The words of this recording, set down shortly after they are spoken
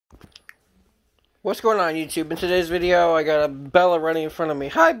What's going on, YouTube? In today's video, I got a Bella running in front of me.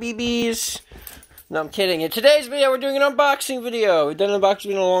 Hi, BBs! No, I'm kidding. In today's video, we're doing an unboxing video. We've done an unboxing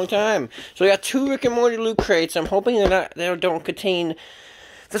video in a long time. So we got two Rick and Morty loot crates. I'm hoping they don't contain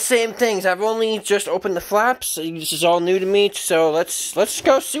the same things. I've only just opened the flaps. This is all new to me. So let's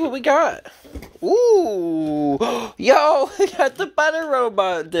go see what we got. Ooh! Yo! We got the butter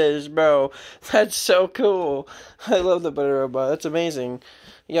robot dish, bro. That's so cool. I love the butter robot. That's amazing.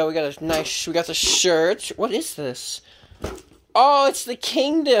 Yeah, we got the shirt. What is this? Oh, it's the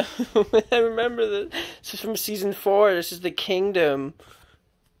kingdom. I remember this. This is from season 4. This is the kingdom.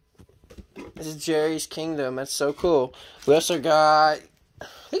 This is Jerry's kingdom. That's so cool. We also got, I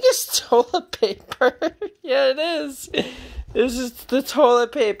think it's toilet paper. Yeah, it is. This is the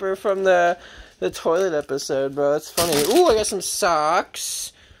toilet paper from the toilet episode, bro. That's funny. Ooh, I got some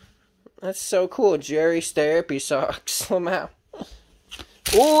socks. That's so cool. Jerry's therapy socks. Let them out.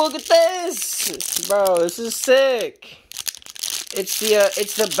 Ooh, look at this! Bro, this is sick. It's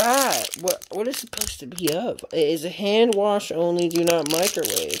the bat. What is it supposed to be of? It is a hand wash only, do not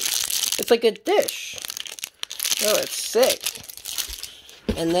microwave. It's like a dish. Oh, it's sick.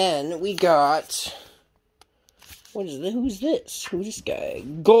 And then we got, who's this? Who's this guy?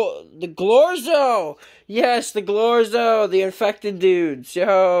 The Glorzo! Yes, the Glorzo, the infected dudes.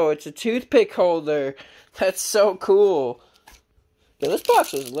 Yo, it's a toothpick holder. That's so cool. Yeah, this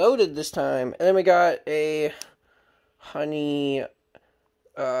box was loaded this time. And then we got a honey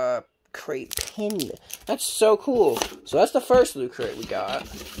crate pin. That's so cool. So that's the first loot crate we got.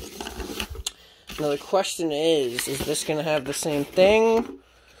 Now the question is this going to have the same thing?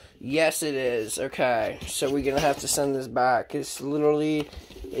 Yes, it is. Okay, so we're going to have to send this back. This literally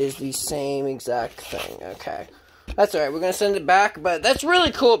is the same exact thing. Okay. That's alright, we're going to send it back, but that's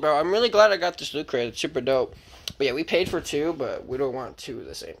really cool, bro. I'm really glad I got this loot crate. It's super dope. But yeah, we paid for 2, but we don't want 2 of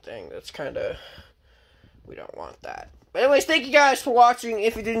the same thing. That's kind of, we don't want that. But anyways, thank you guys for watching.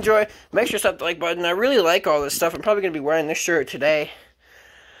 If you did enjoy, make sure to hit the like button. I really like all this stuff. I'm probably going to be wearing this shirt today.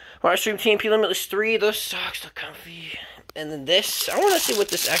 When I stream TMP Limitless 3, those socks look comfy. And then this, I want to see what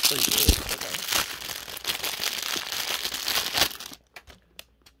this actually is.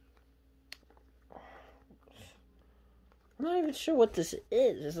 I'm not even sure what this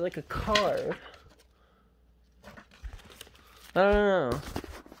is. It's like a card. I don't know.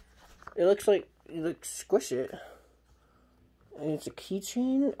 It looks like, squish it. And it's a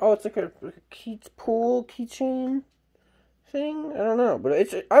keychain. Oh, it's like a pool keychain thing. I don't know, but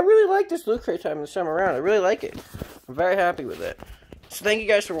I really like this loot crate this time around. I really like it. I'm very happy with it. So thank you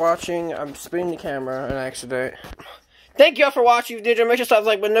guys for watching. I'm spinning the camera on accident. Thank you all for watching. If you did enjoy, make sure to stop the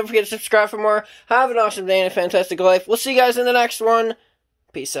like button. Don't forget to subscribe for more. Have an awesome day and a fantastic life. We'll see you guys in the next one.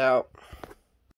 Peace out.